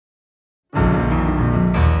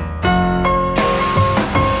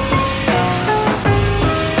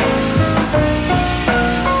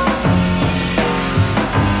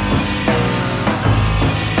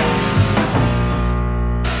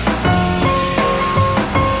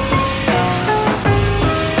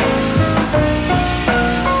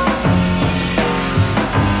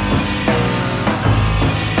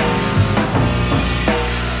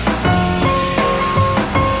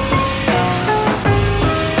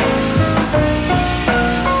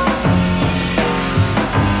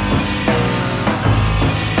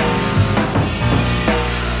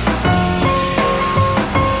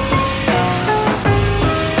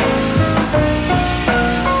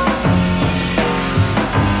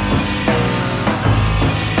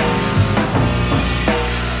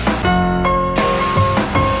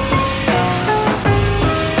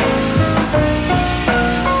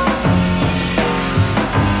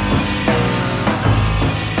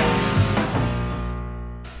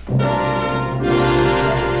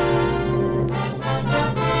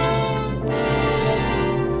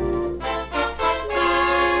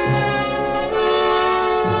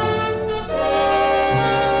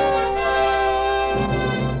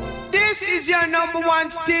number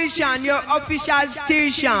one station, your official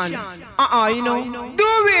station. You know, do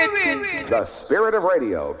it. The Spirit of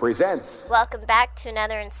Radio presents. Welcome back to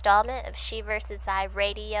another installment of She vs. I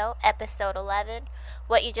Radio, episode 11.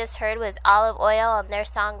 What you just heard was Olive Oil on their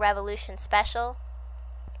song Revolution Special.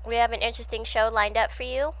 We have an interesting show lined up for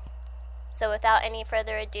you. So without any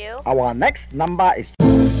further ado, our next number is...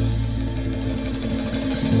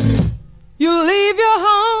 You leave your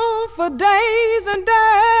home for days and days,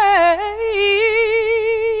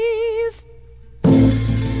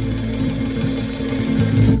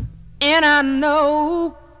 and I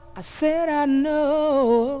know, I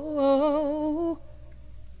know,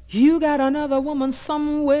 you got another woman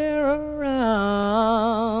somewhere around.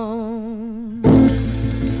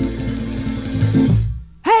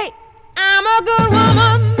 Hey, I'm a good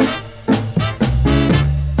woman.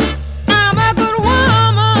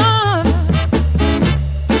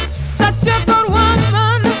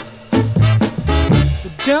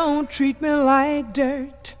 Don't treat me like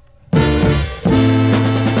dirt.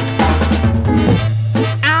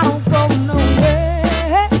 I don't go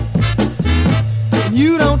nowhere.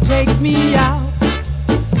 You don't take me out.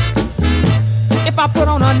 If I put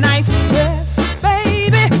on a nice dress,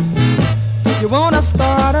 baby, you wanna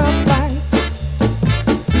start a fight.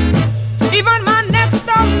 Even my next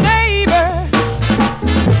door neighbor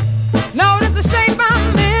notice the shape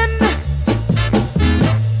I'm in.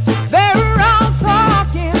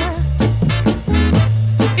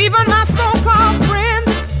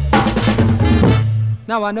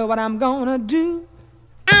 Now I know what I'm gonna do.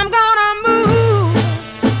 I'm gonna move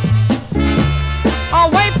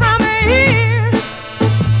away from here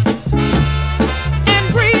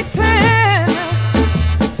and pretend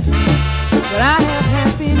that I have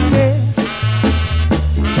happiness.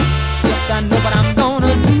 Yes, I know what I'm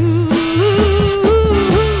gonna do.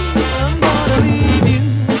 I'm gonna leave you.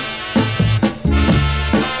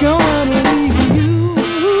 Gonna leave you.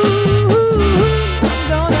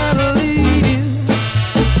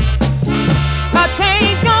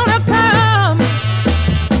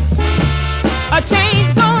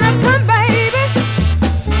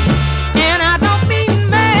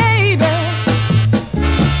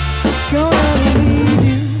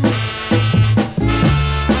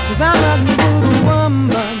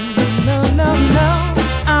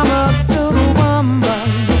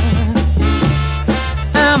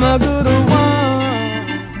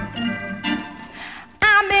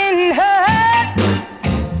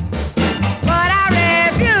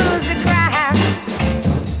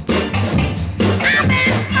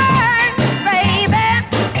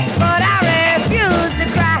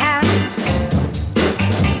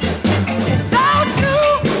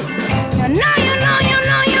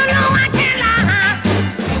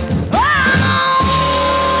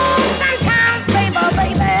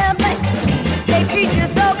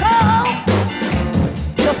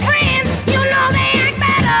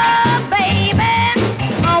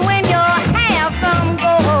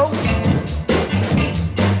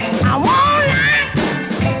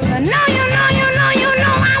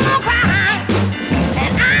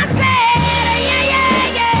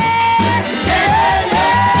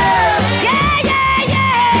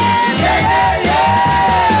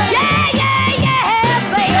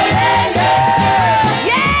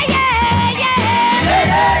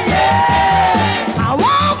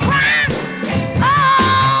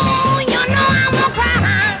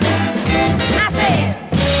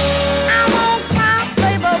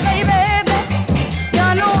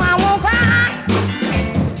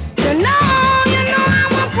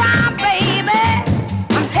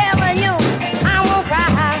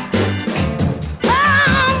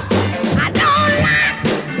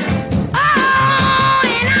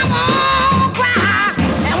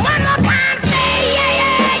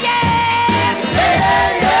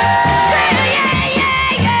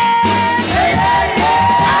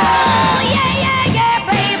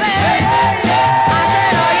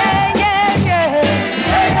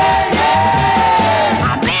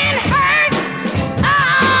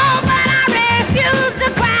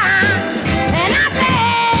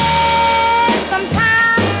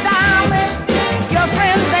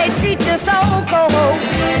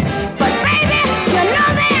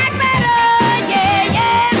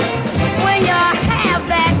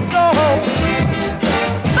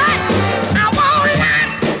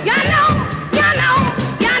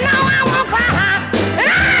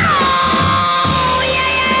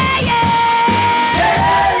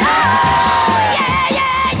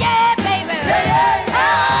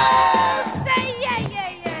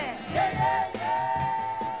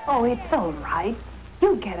 It's all right.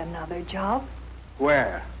 You'll get another job.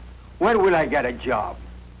 Where? When will I get a job?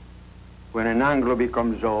 When an Anglo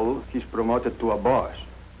becomes old, he's promoted to a boss.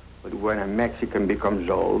 But when a Mexican becomes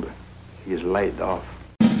old, he is laid off.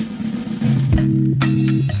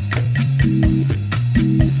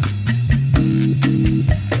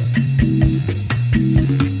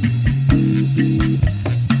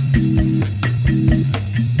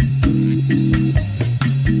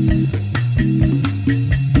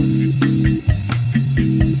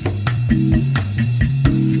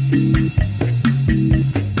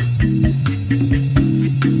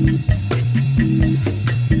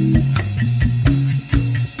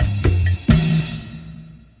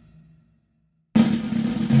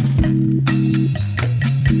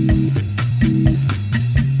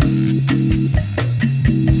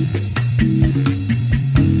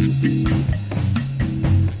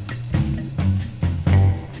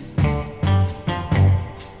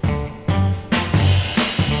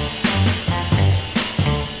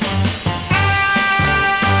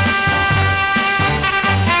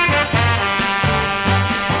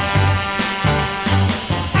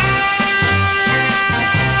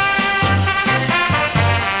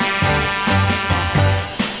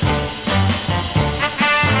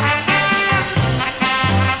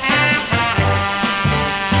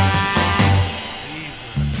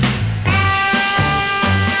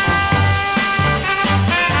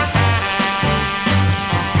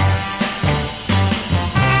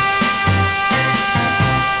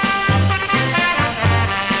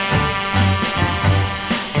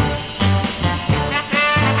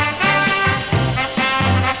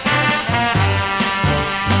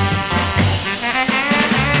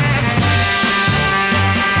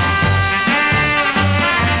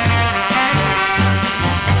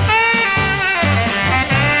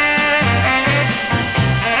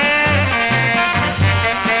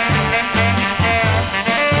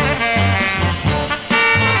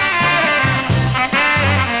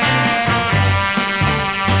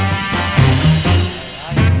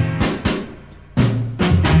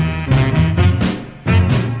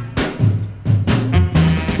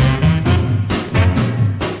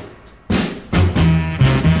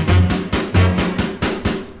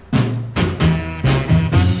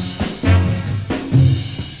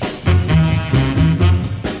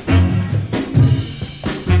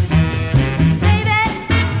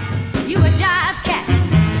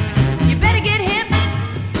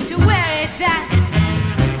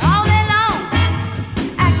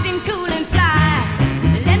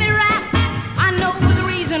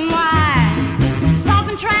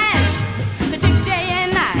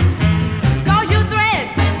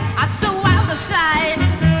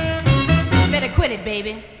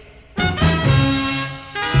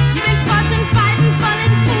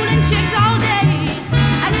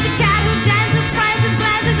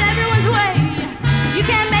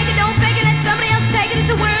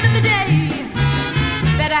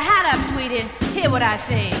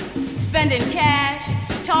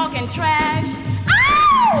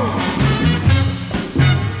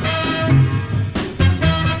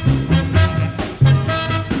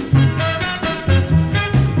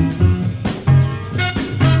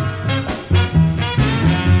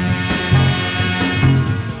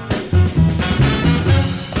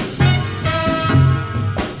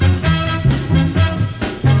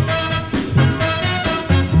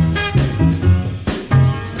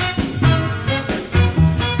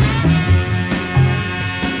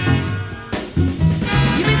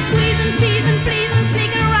 You be sweet.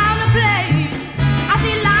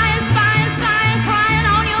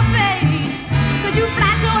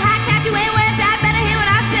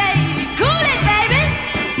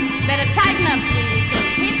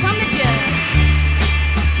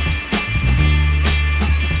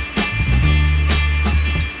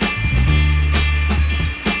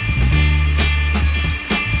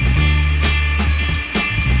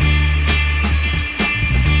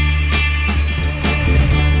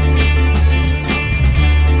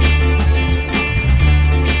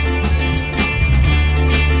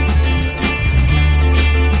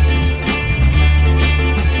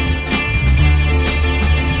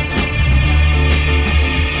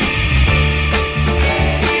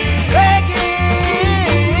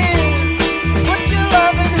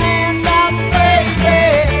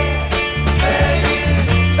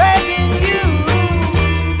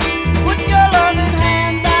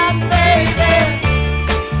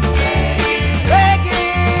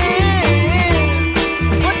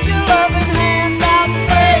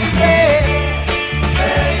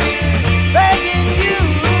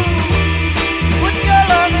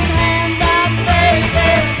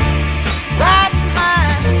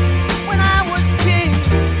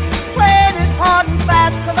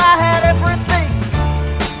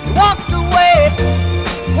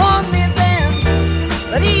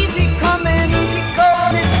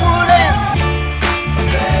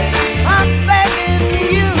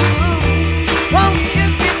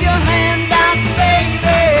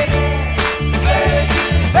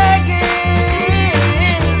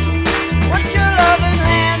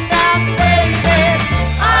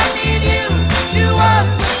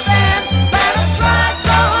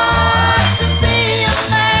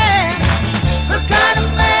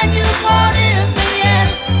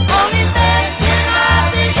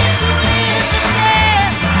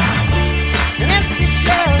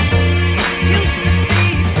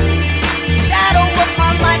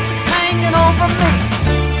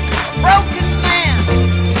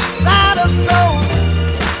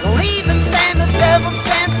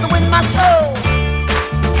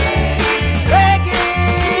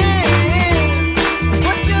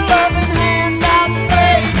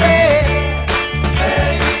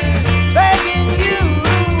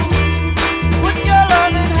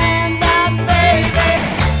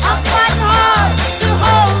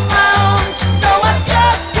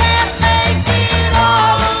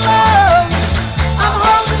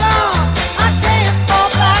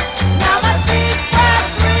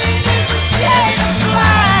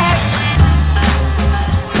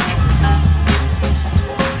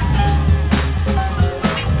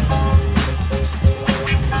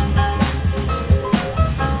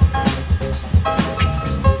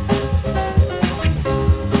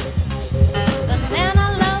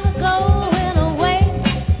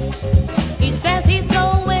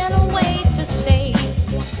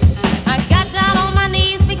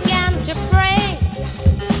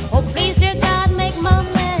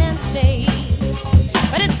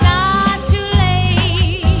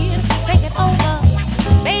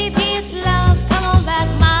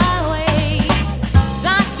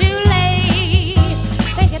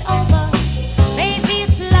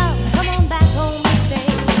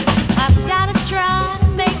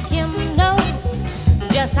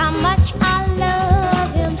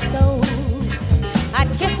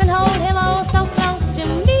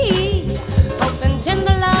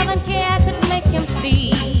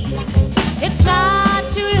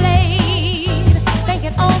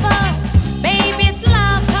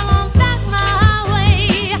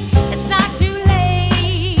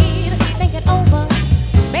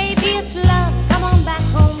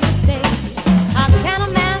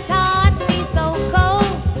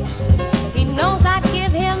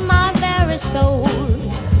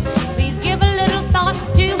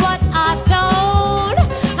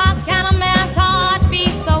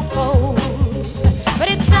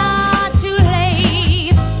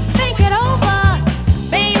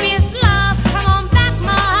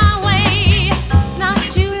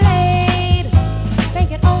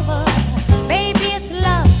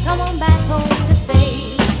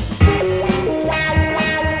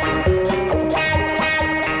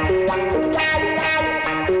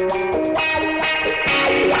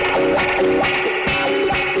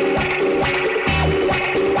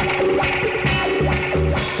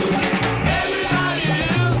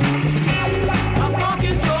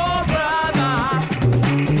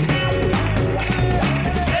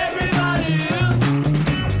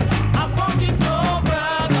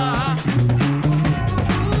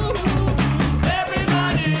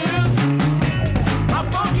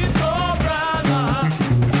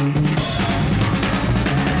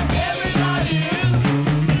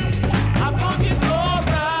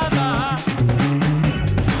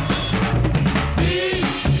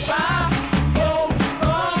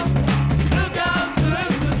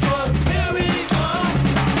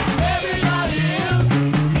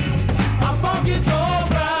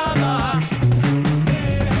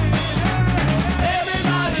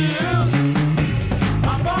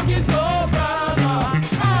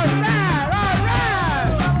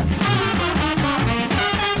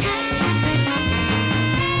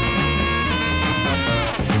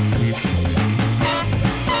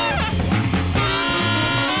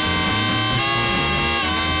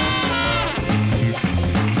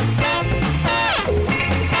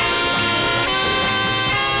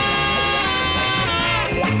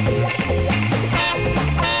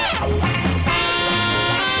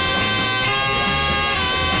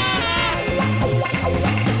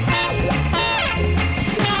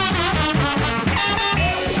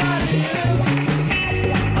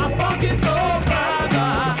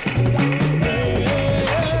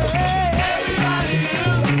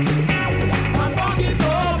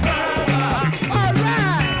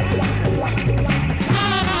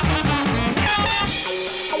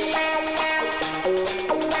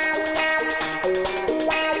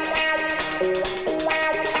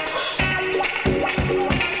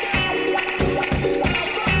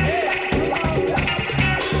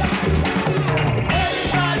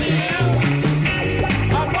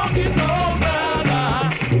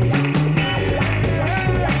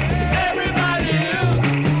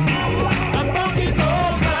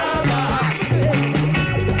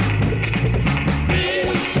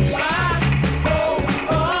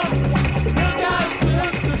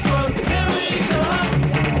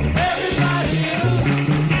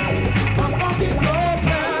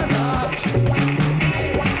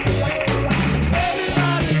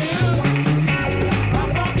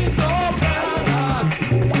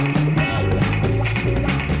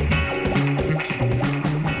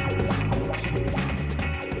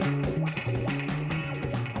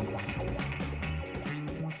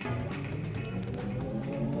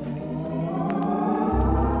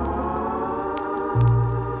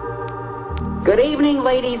 evening,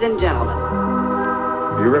 ladies and gentlemen.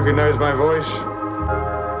 You recognize my voice?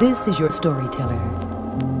 This is your storyteller.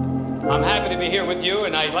 I'm happy to be here with you,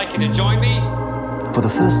 and I'd like you to join me. For the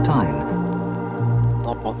first time,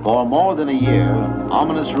 for more than a year,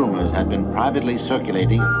 ominous rumors had been privately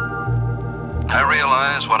circulating. I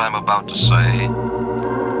realize what I'm about to say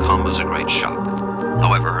come as a great shock.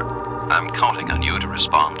 However, I'm counting on you to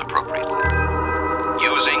respond appropriately.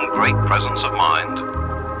 Using great presence of mind,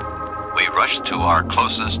 we rushed to our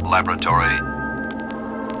closest laboratory.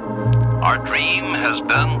 Our dream has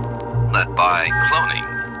been that by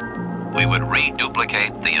cloning, we would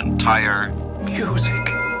reduplicate the entire music.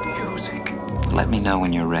 Let me know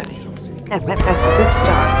when you're ready. That's a good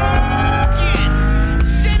start.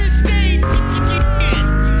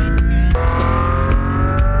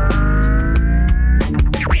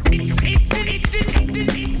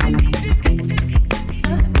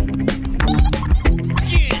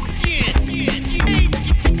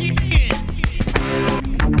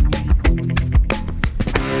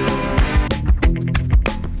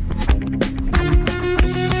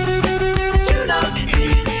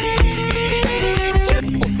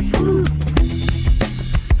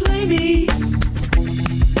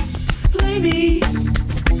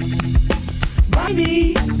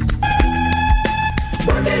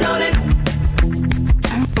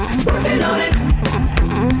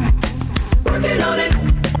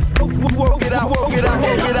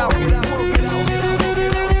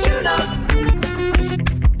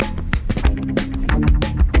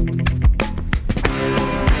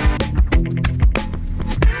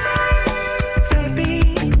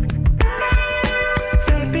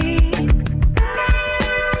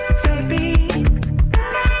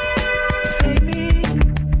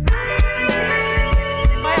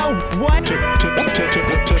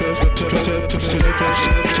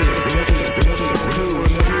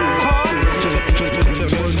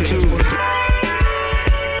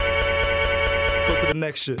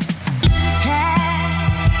 Shit.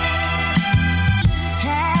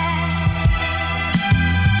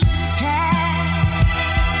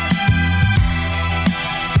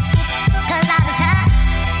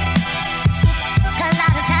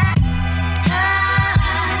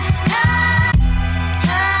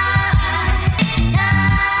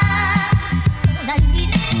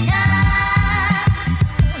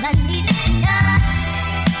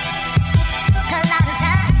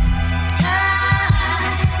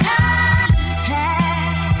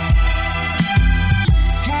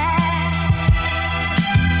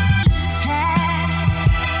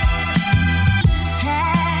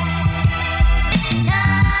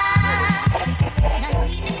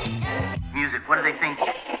 What do they think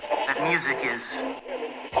that music is?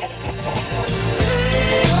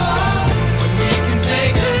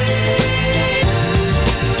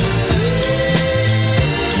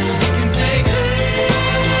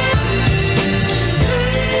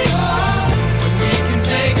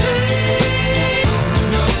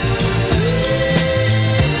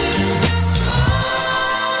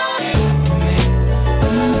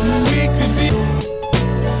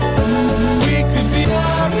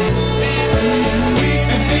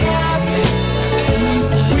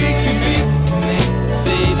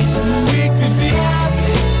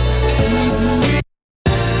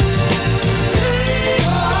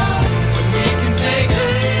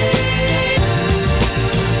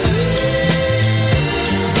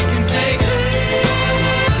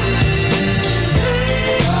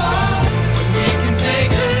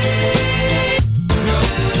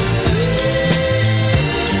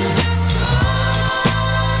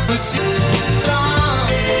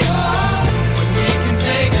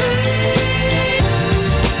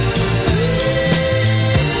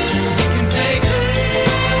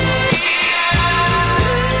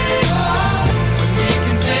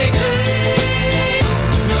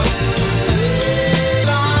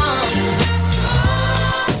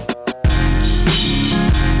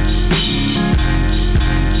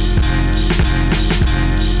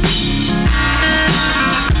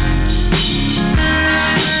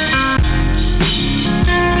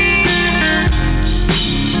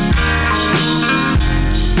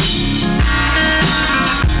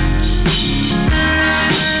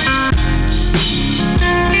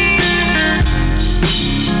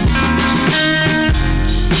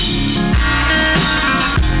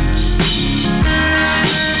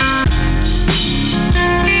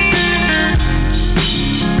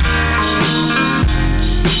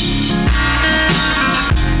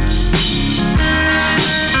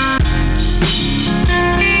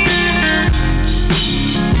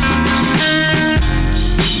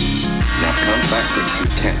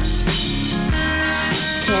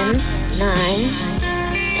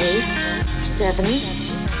 7,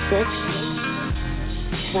 6,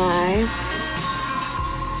 5,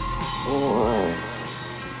 4.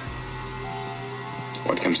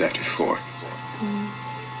 What comes after 4?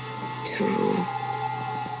 2.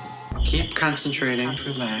 Keep concentrating,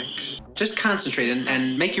 relax. Just concentrate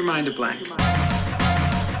and make your mind a blank.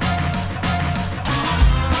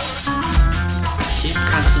 Keep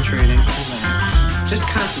concentrating, relax. Just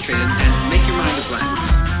concentrate and make your mind a blank.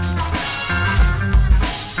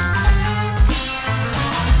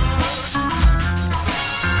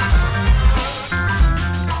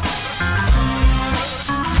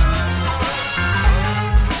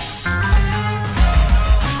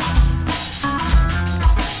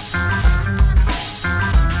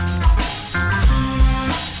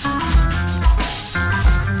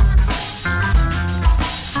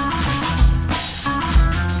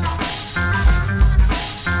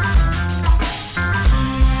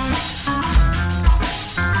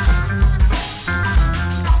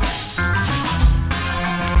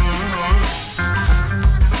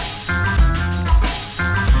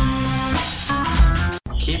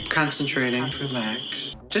 Concentrating,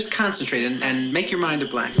 relax. Just concentrate and make your mind a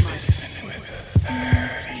blank. Listen with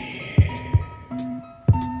authority.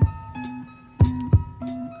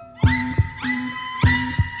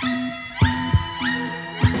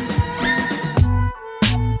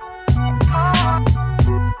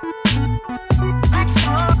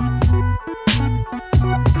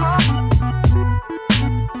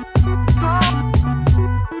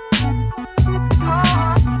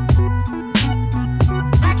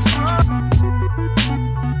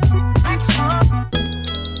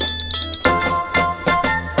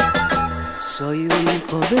 Soy un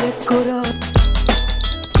pobre coro.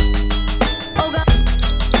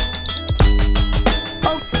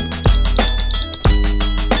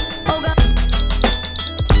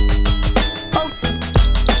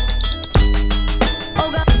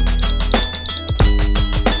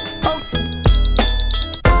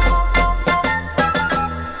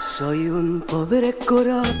 Soy un pobre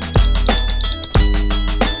coro.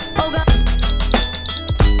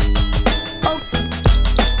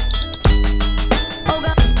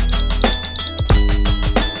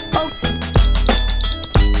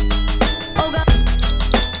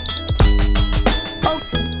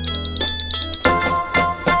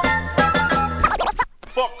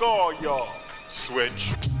 Fuck all y'all.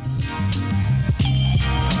 Switch.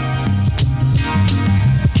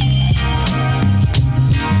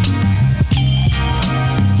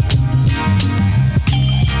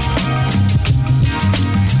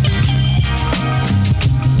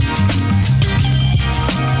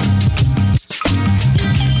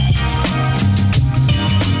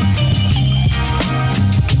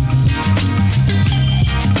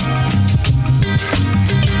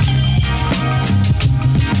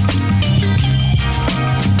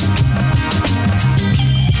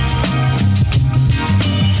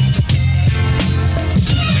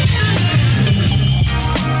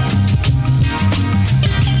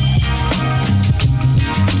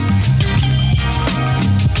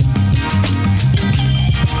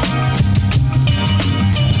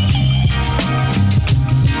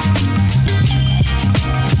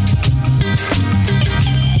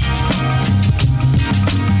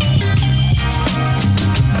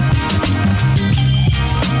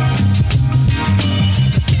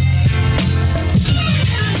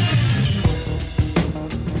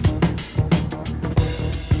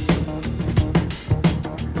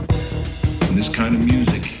 This kind of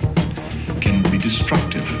music can be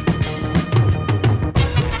destructive.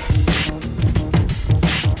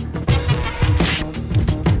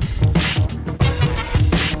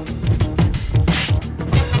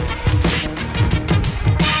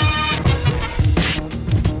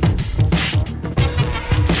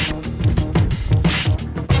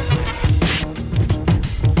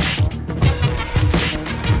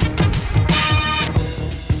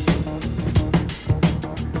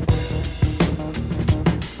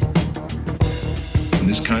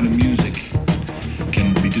 This kind of music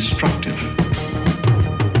can be destructive.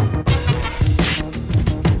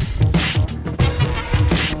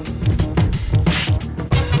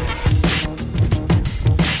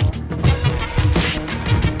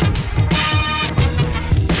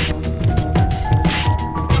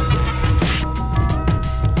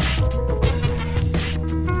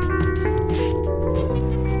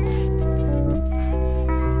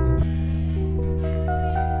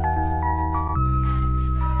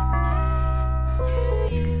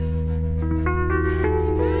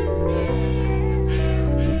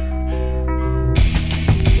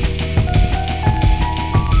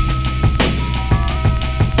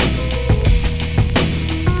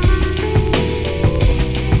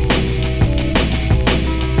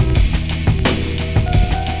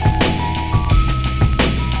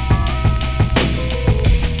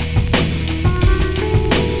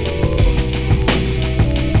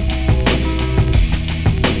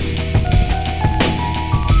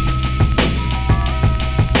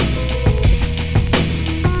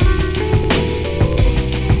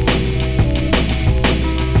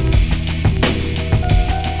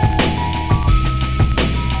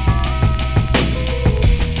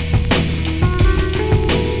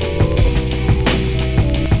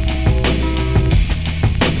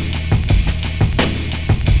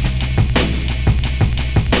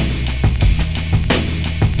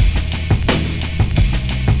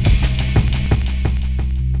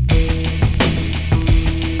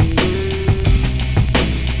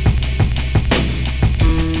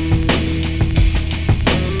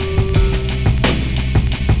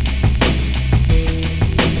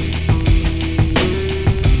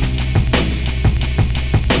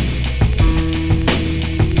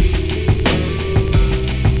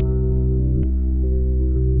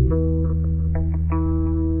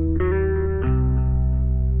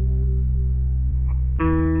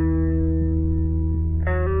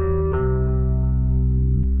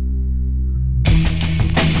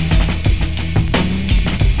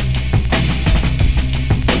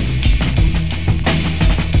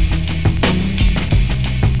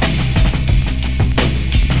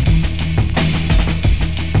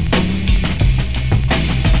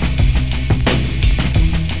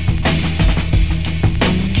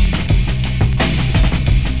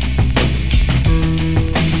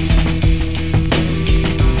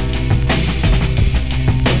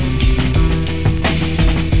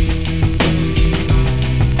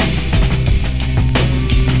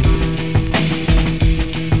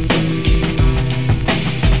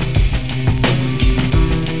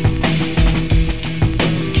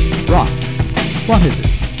 What is it?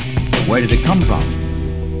 Where did it come from?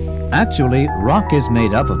 Actually, rock is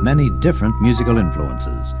made up of many different musical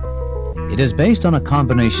influences. It is based on a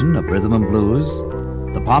combination of rhythm and blues,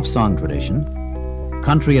 the pop song tradition,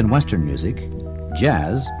 country and western music,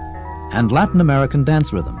 jazz, and Latin American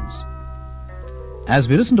dance rhythms. As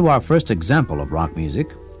we listen to our first example of rock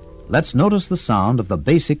music, let's notice the sound of the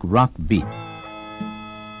basic rock beat.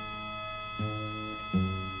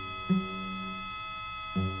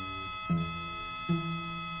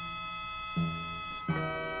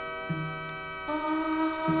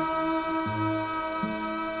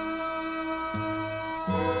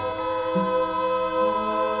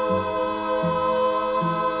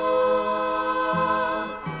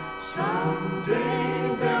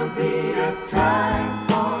 Someday there'll be a time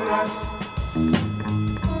for us.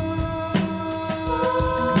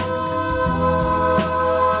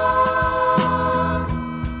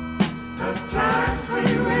 A time for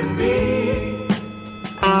you and me.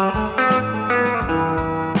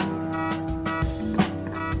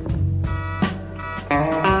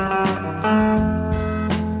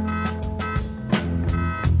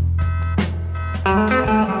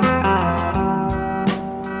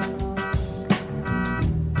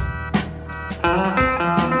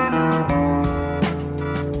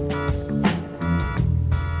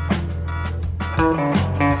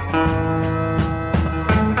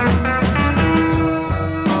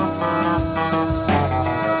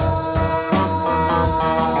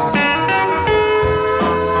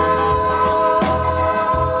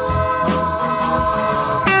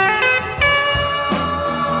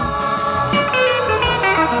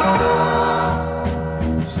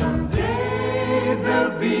 Someday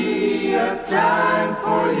there'll be a time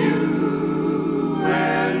for you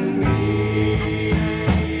and me.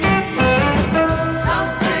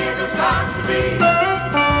 Someday there's bound to be a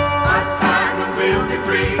time when we'll be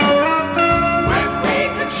free, when we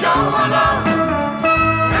can show our love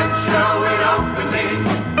and show it openly.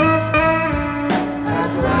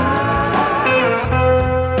 At last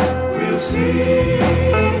we'll see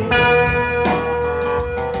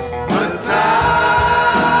the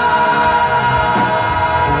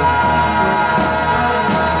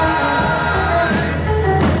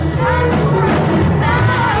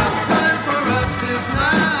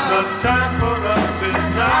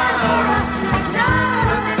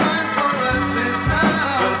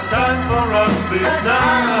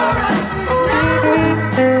time.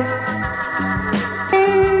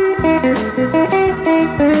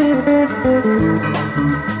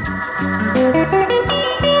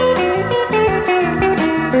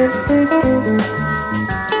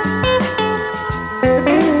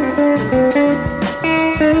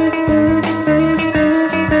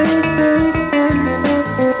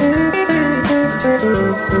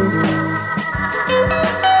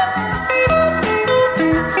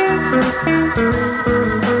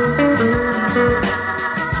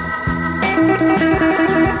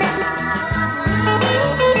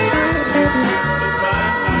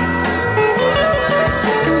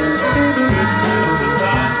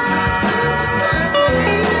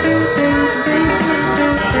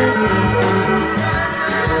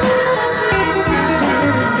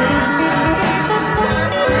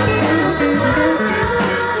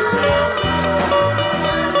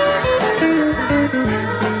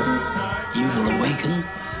 You will awaken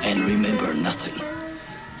and remember nothing.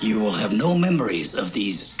 You will have no memories of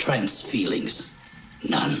these trance feelings.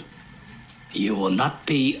 None. You will not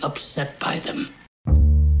be upset by them.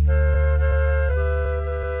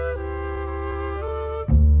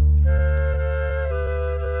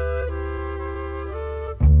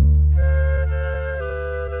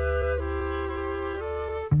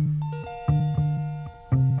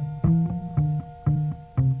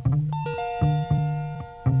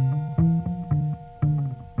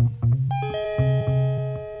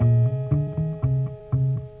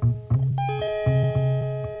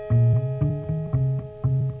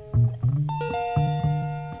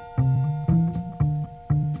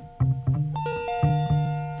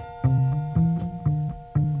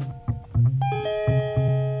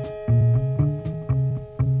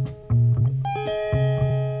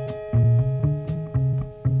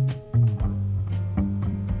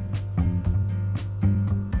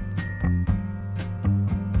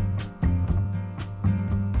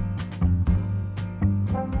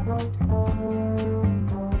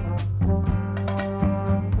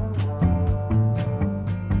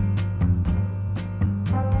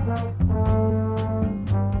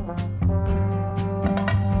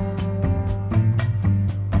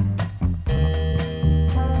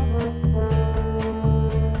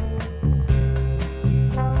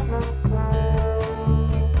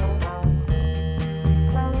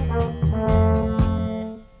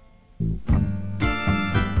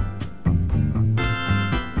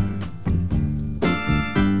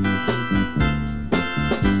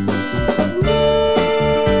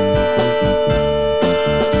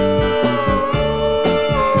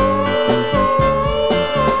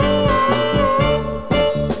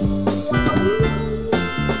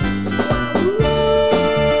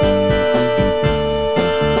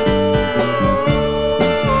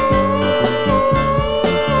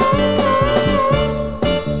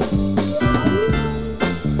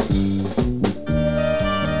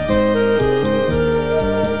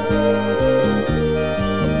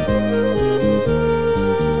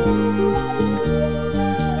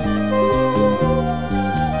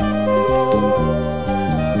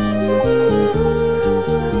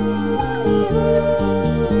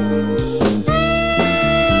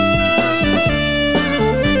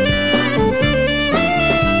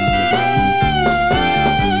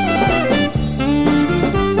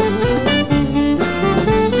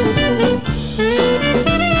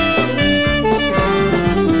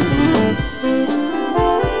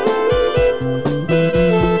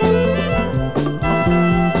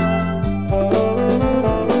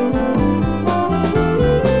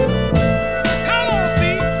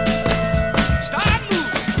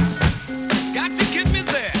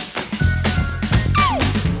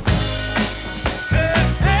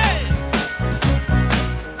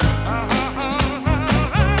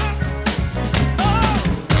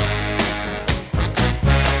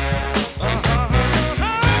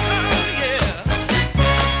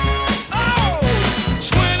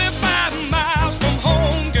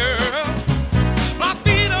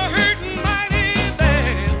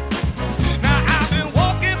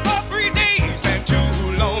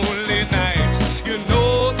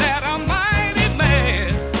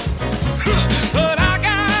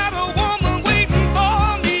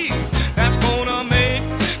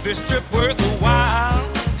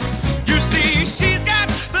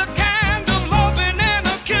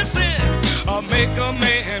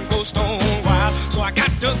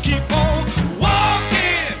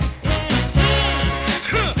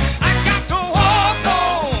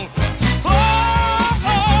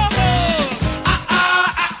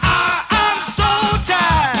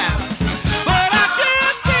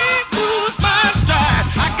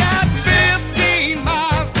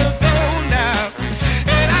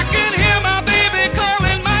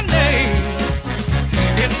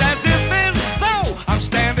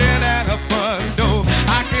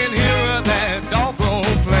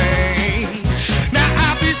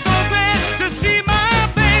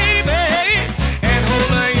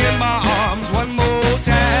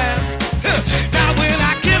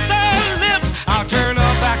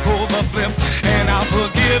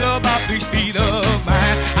 these feet of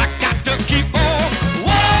mine. I got to keep on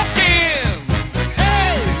walking.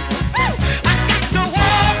 Hey, I got to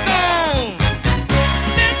walk on.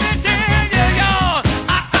 Let me tell you, y'all,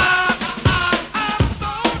 I'm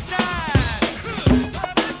so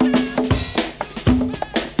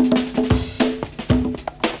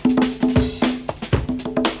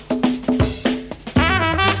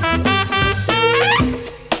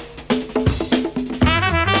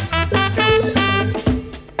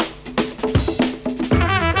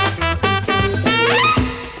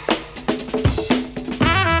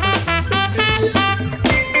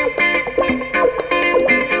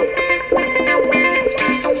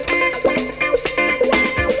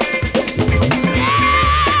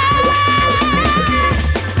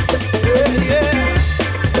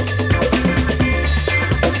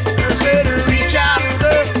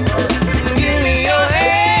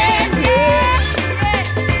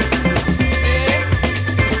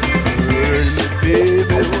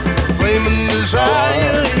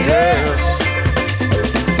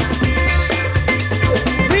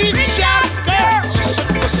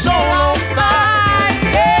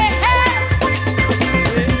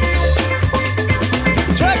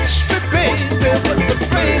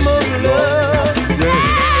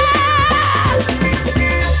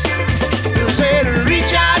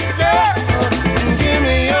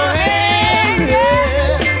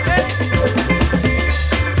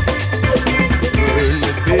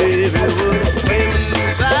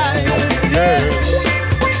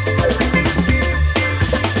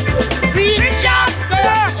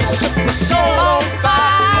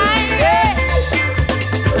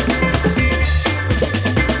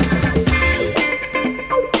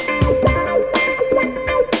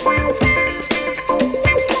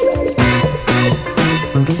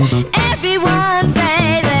Everyone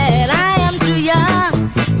say that I am too young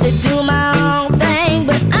to do my own thing,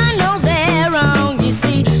 but I know they're wrong. You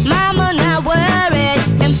see, Mama not worried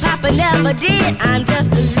and Papa never did. I'm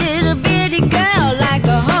just a little bitty girl like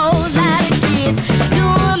a whole lot of kids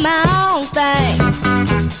doing my own thing.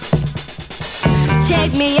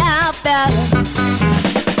 Check me out, fella.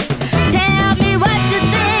 Tell me what you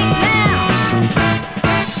think now.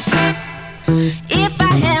 If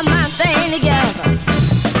I had my thing together,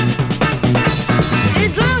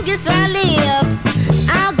 as long as I live,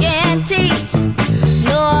 I'll guarantee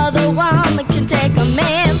no other woman can take a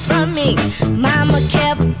man from me. Mama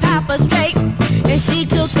kept Papa straight, and she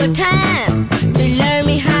took her time to learn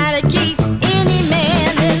me how to keep any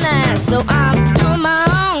man in line. So I'm doing my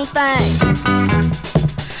own thing.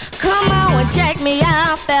 Come on and check me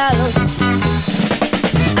out, fellas.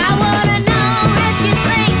 I wanna know if you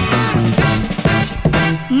think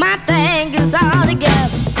my thing is all together.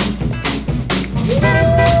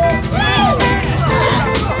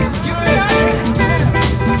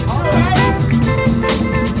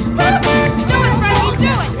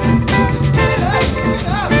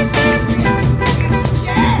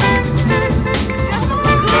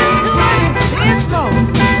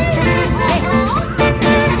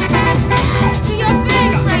 Do your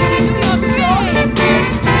thing, Frankie.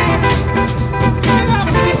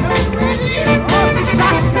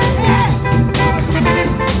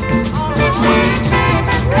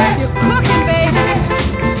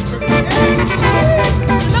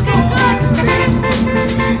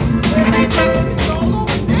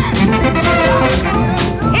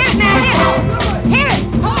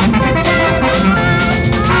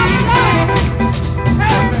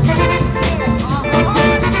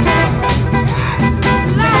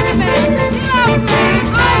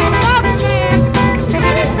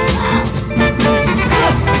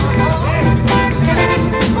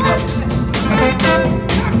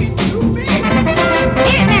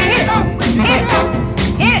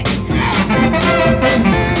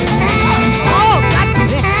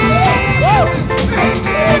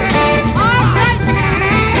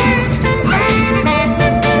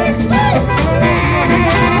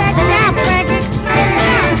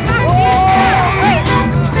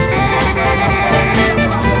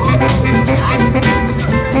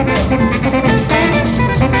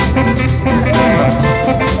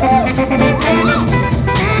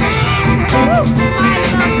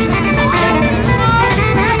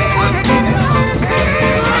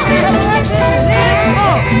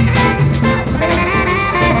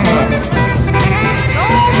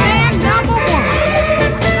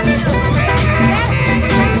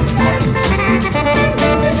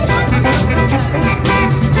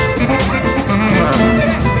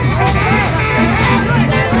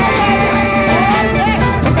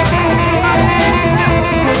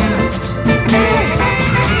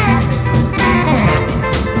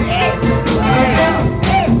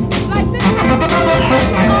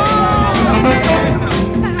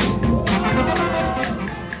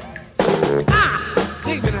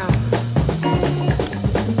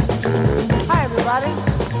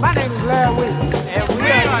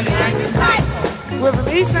 We're from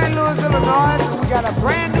East St. Louis, Illinois, and we got a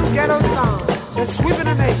brand new ghetto song that's sweeping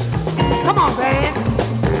the nation. Come on, band.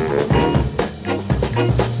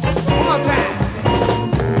 One more time.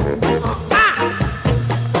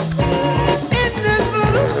 In this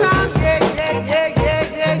little town, yeah,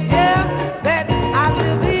 that I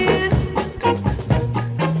live in,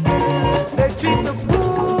 they treat the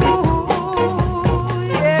poor,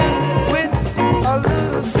 yeah, with a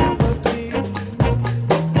little sympathy.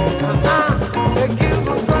 They give a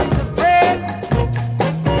crust of bread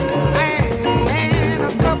and a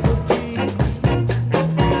cup of tea.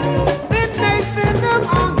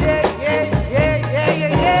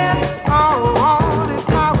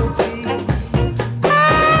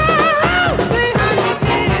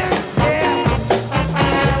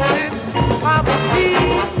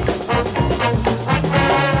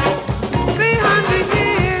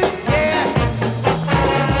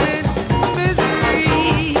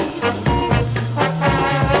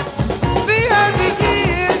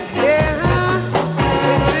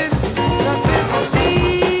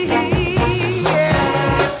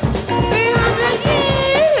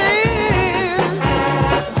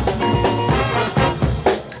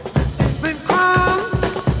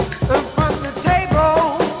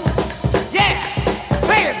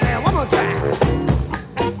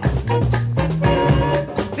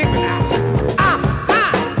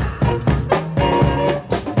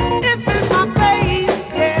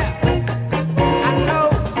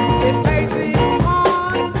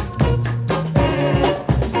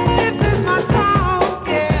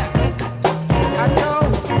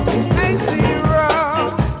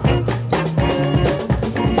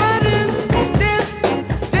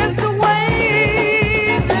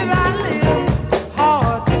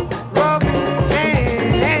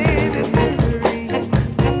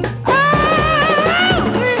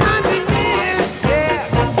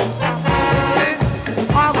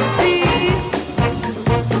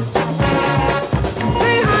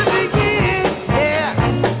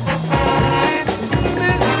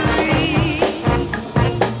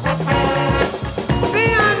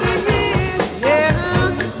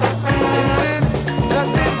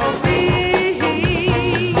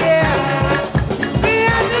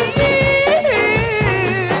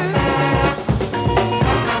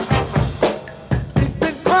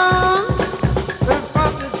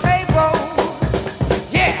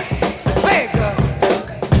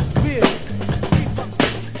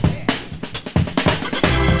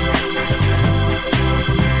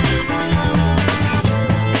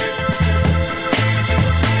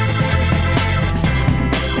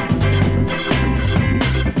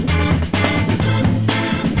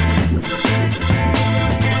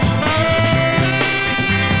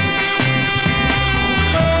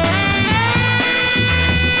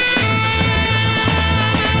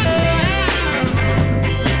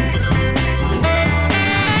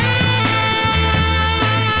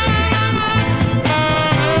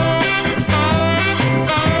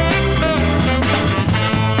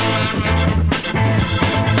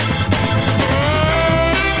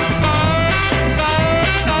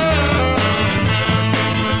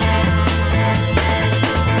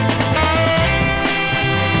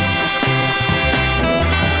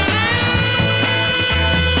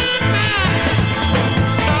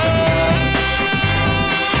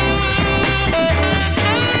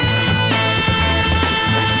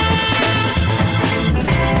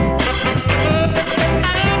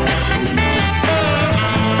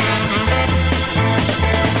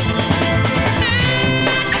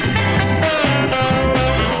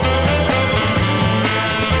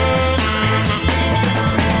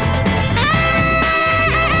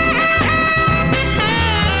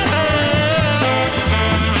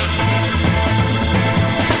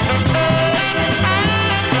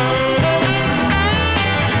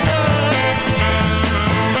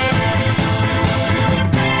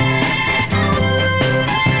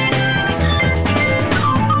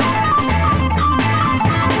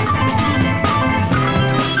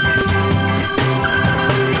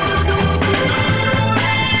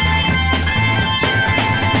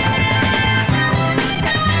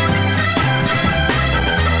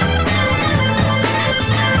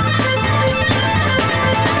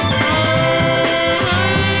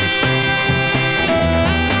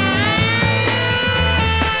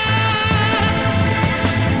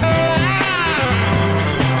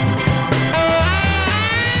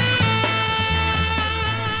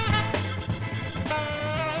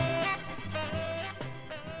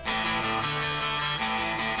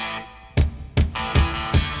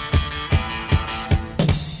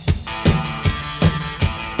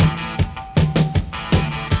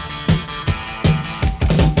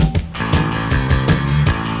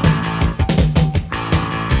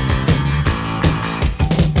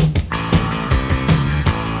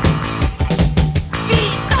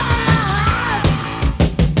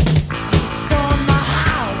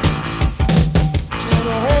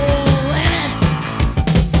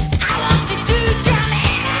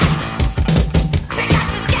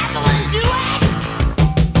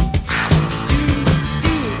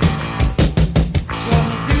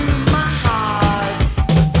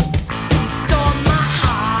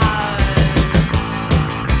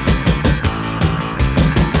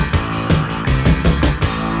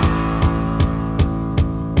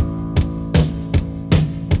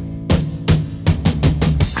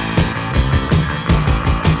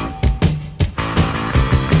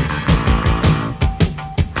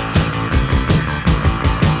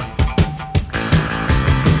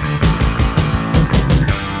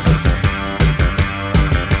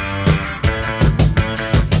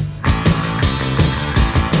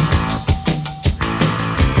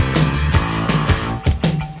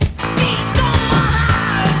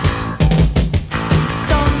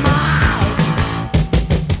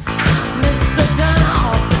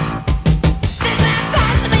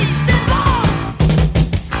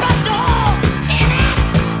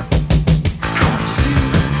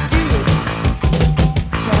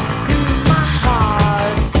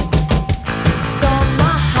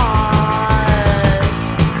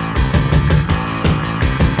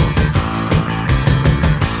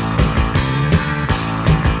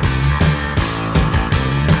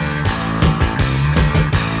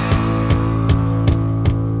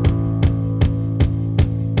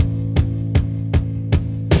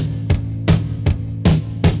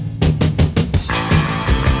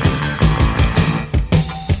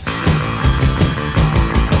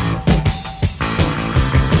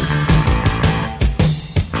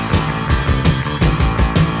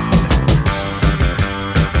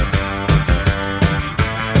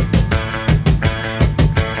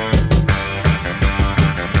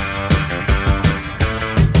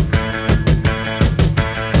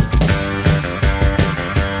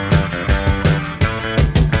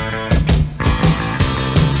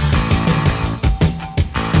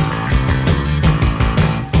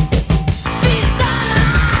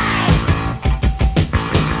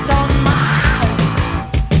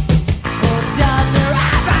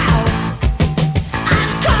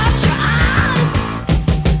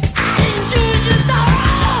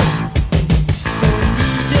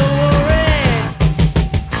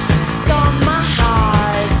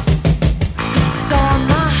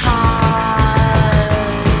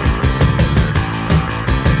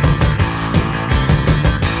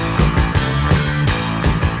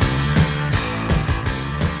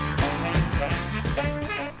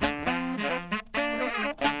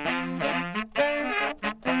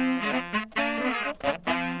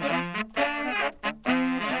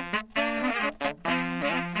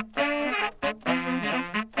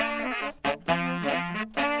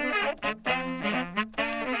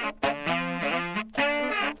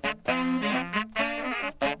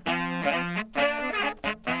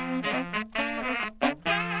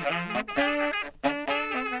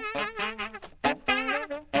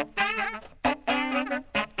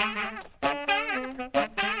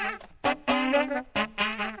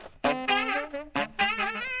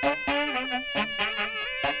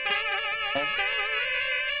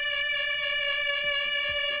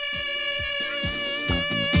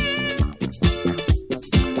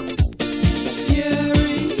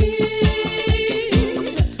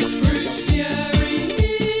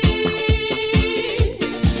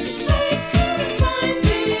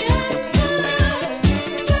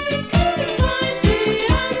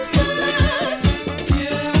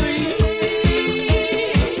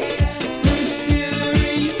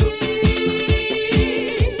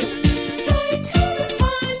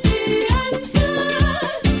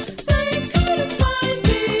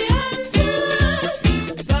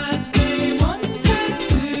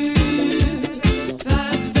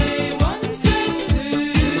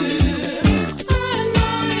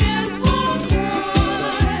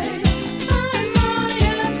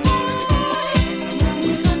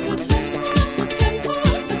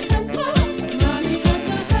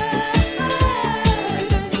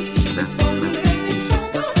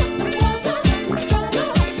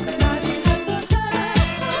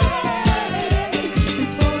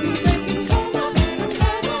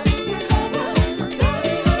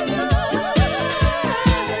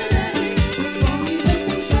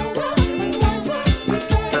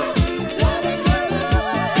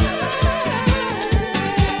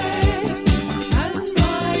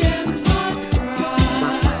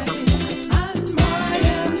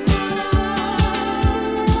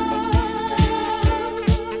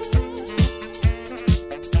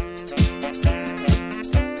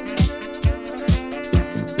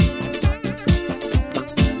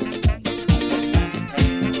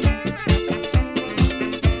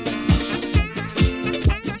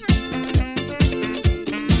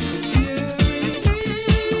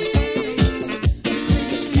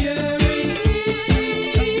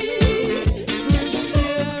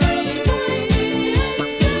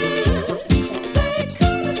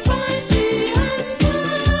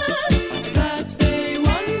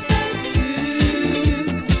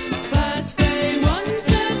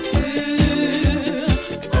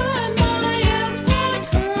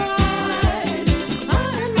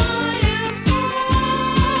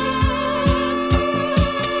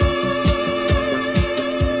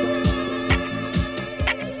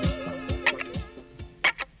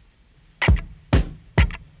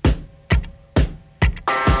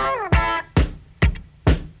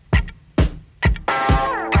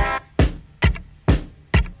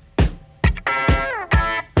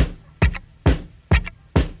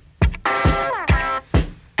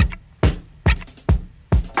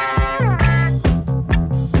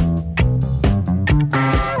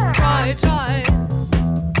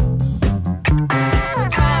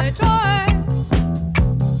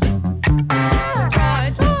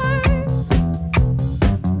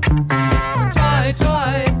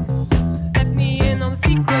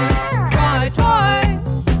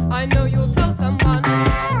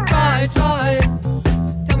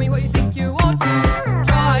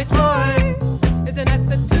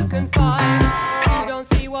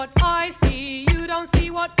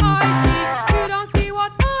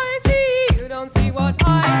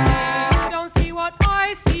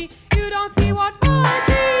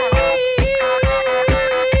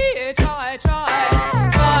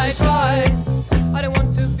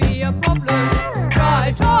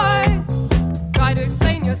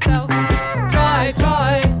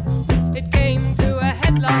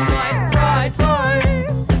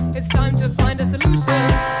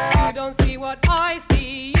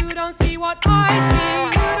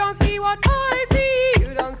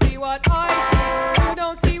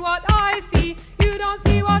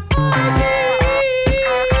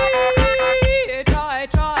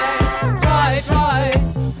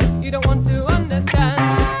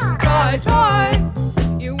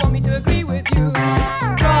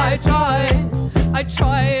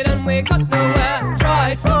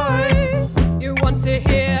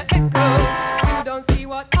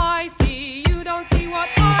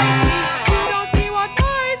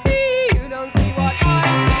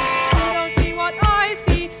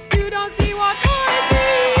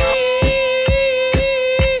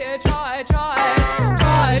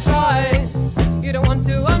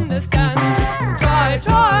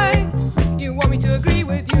 agree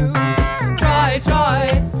with you. Try,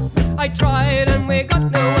 I tried and we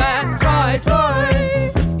got nowhere. Try,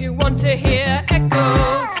 you want to hear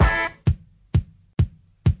echoes.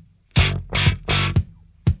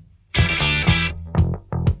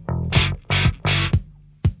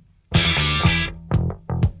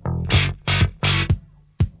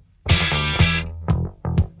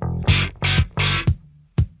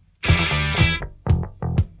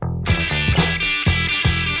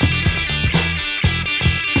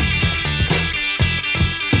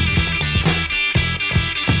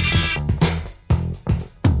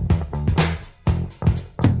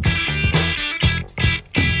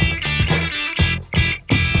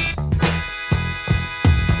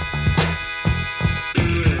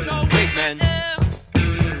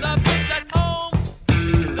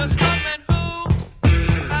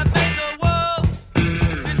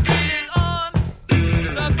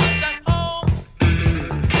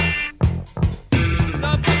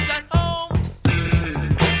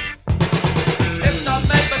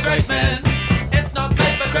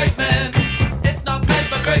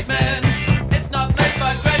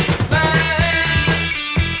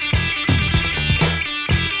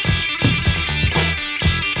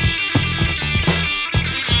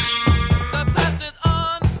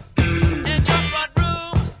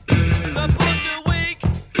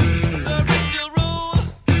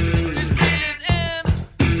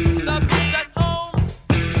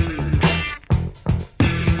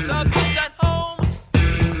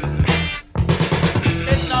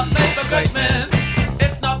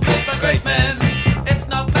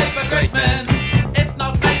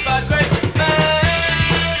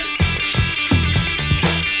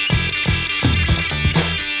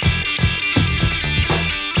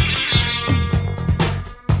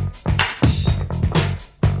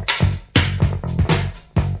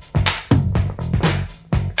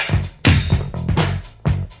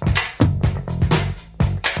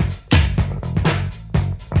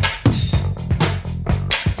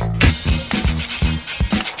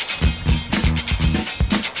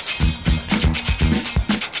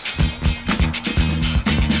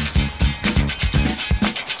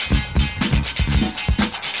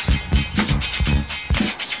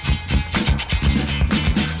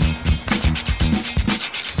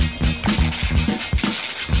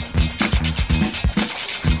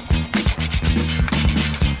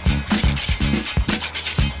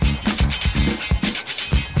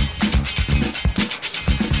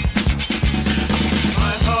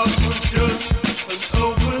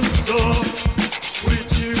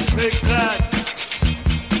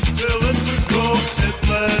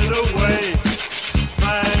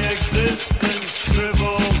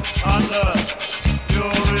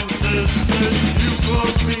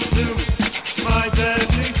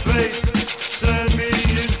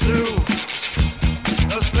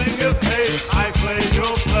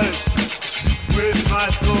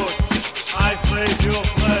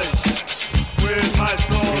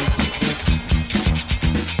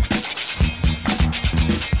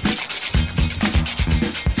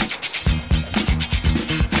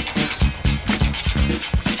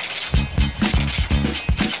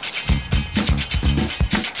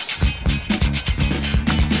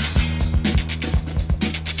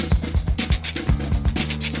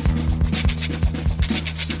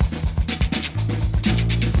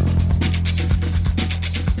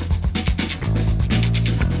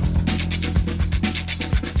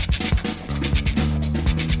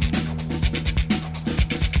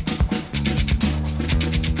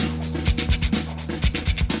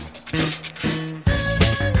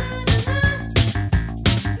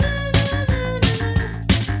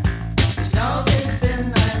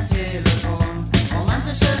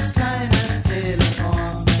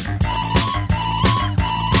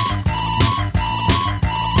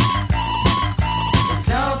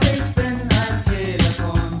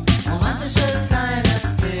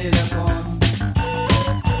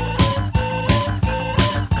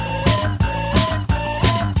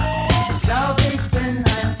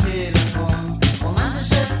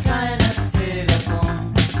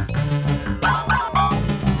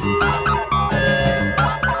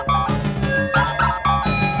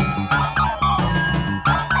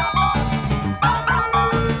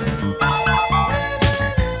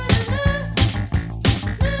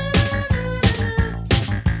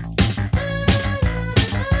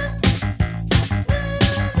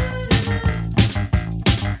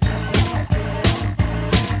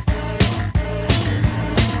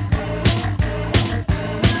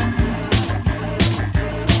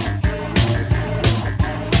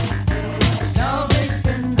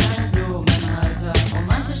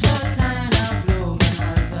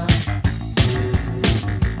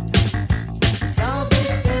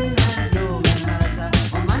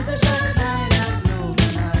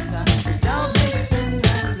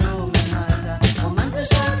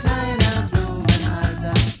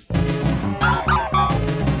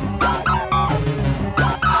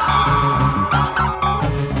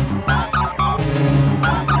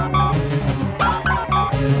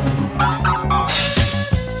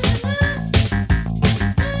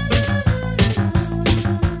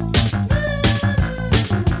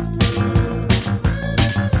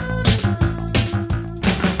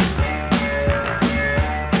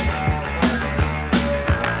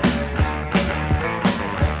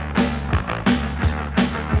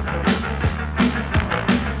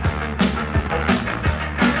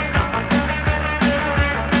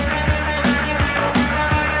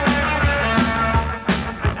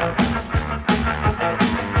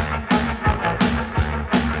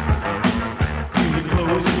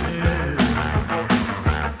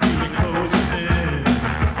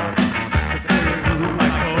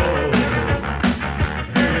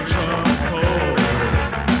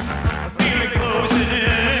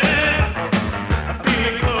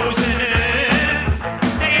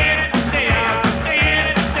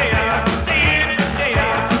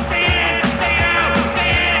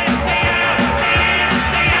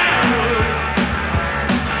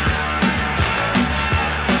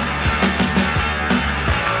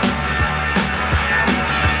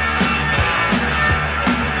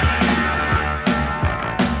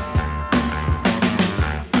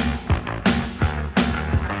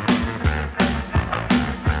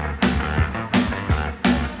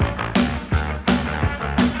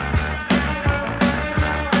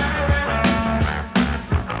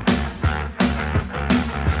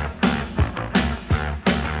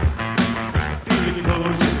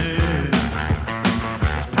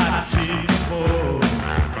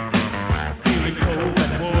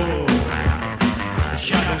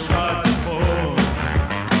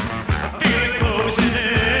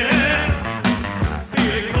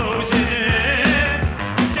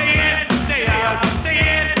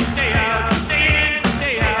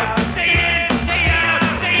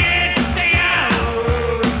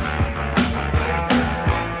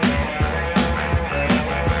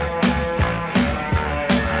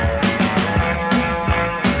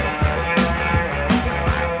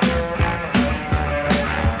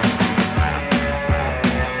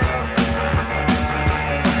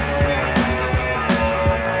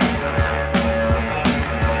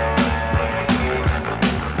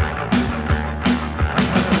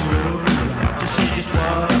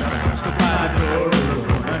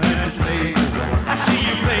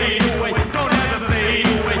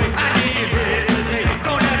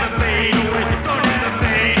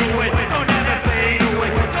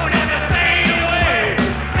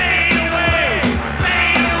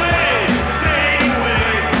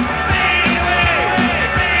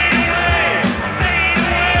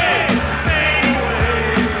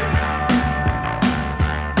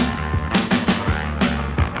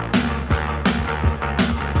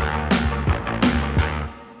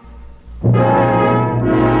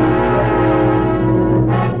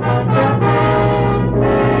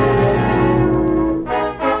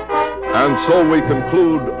 so we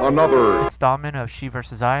conclude another installment of She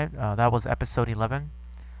vs. I. That was episode 11.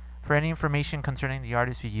 For any information concerning the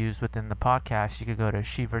artists we used within the podcast, you could go to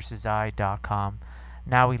sheversusi.com.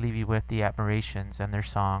 Now we leave you with The Admirations and their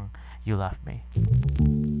song, You Left Me.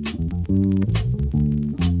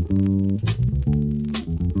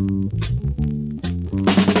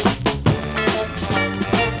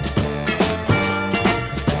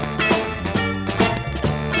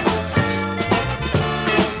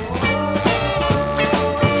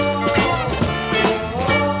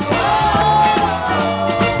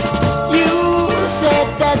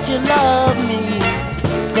 You love me,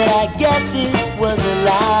 but I guess it was a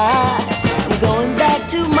lie. I'm going back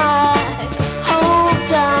to my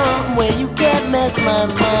hometown where you can't mess my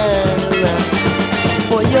mind around.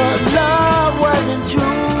 For your love wasn't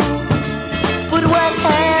true, but what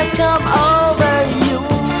has come over you?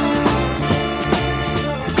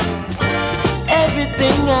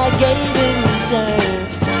 Everything I gave in return,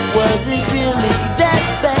 was it really that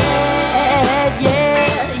bad?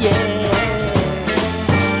 Yeah, yeah.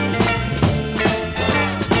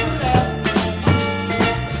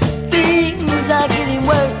 Are getting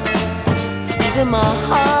worse. Even my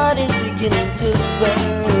heart is beginning to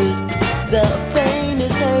burn.